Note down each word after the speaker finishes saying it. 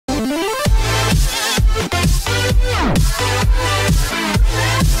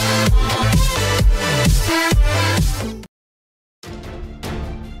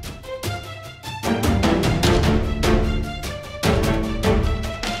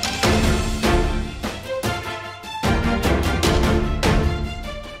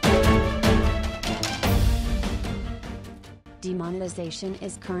Demonetisation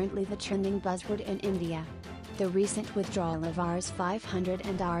is currently the trending buzzword in India. The recent withdrawal of Rs 500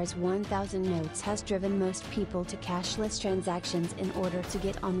 and Rs 1000 notes has driven most people to cashless transactions in order to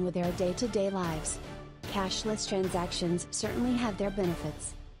get on with their day-to-day lives. Cashless transactions certainly have their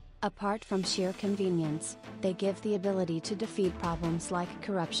benefits. Apart from sheer convenience, they give the ability to defeat problems like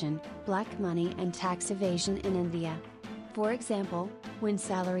corruption, black money and tax evasion in India. For example, when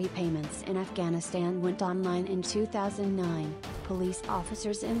salary payments in Afghanistan went online in 2009, police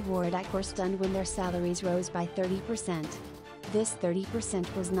officers in Wardak were stunned when their salaries rose by 30%. This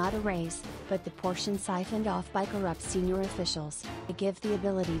 30% was not a raise, but the portion siphoned off by corrupt senior officials. They give the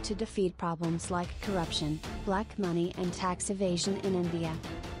ability to defeat problems like corruption, black money and tax evasion in India.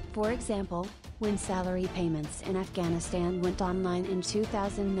 For example, when salary payments in Afghanistan went online in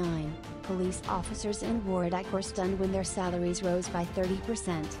 2009, police officers in Wardak were stunned when their salaries rose by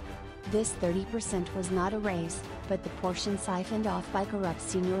 30%. This 30% was not a raise, but the portion siphoned off by corrupt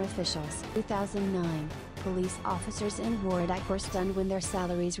senior officials. 2009, police officers in Wardak were stunned when their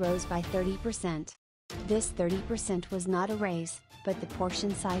salaries rose by 30%. This 30% was not a raise, but the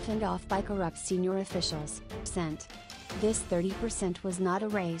portion siphoned off by corrupt senior officials. This 30% was not a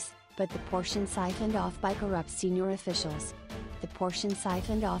raise, but the portion siphoned off by corrupt senior officials. The portion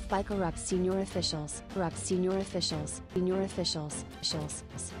siphoned off by corrupt senior officials. Corrupt senior officials. Senior officials.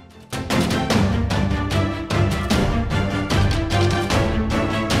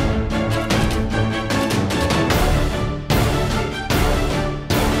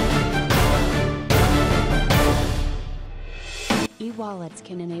 E-wallets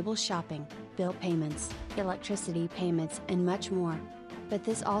can enable shopping, bill payments, electricity payments and much more. But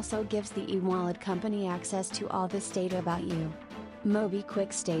this also gives the e-wallet company access to all this data about you.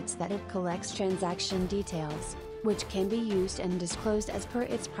 MobiKwik states that it collects transaction details, which can be used and disclosed as per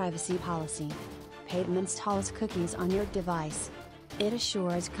its privacy policy. Paytm installs cookies on your device. It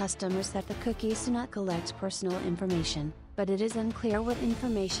assures customers that the cookies do not collect personal information, but it is unclear what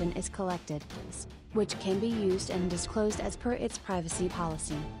information is collected, which can be used and disclosed as per its privacy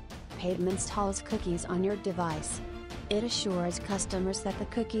policy. Paytm installs cookies on your device. It assures customers that the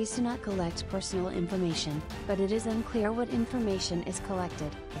cookies do not collect personal information, but it is unclear what information is collected.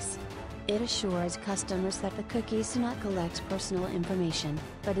 It assures customers that the cookies do not collect personal information,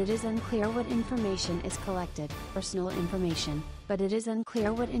 but it is unclear what information is collected. Personal information, but it is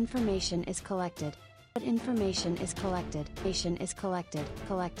unclear what information is collected. What information is collected? Information is collected.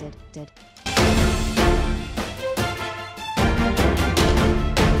 Did.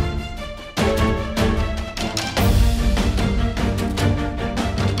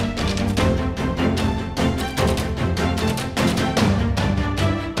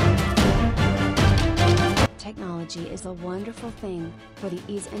 Technology is a wonderful thing, for the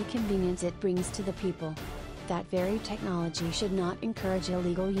ease and convenience it brings to the people. That very technology should not encourage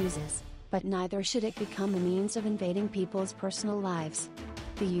illegal uses, but neither should it become a means of invading people's personal lives.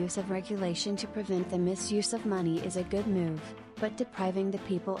 The use of regulation to prevent the misuse of money is a good move, but depriving the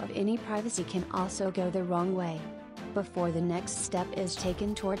people of any privacy can also go the wrong way. Before the next step is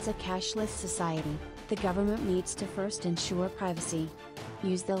taken towards a cashless society, the government needs to first ensure privacy.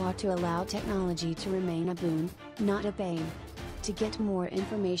 Use the law to allow technology to remain a boon, not a bane. To get more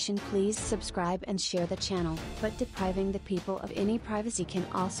information, please subscribe and share the channel, but depriving the people of any privacy can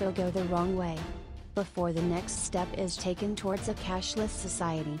also go the wrong way. Before the next step is taken towards a cashless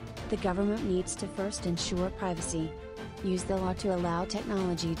society, the government needs to first ensure privacy. Use the law to allow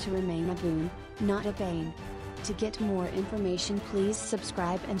technology to remain a boon, not a bane. To get more information, please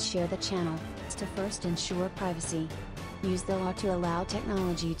subscribe and share the channel, to first ensure privacy. Use the law to allow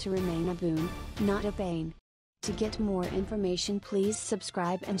technology to remain a boon, not a bane. To get more information, please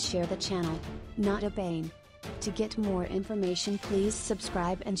subscribe and share the channel, not a bane. To get more information, please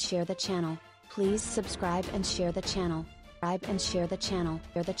subscribe and share the channel. Please subscribe and share the channel. Subscribe and share the channel.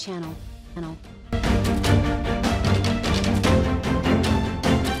 Share the channel.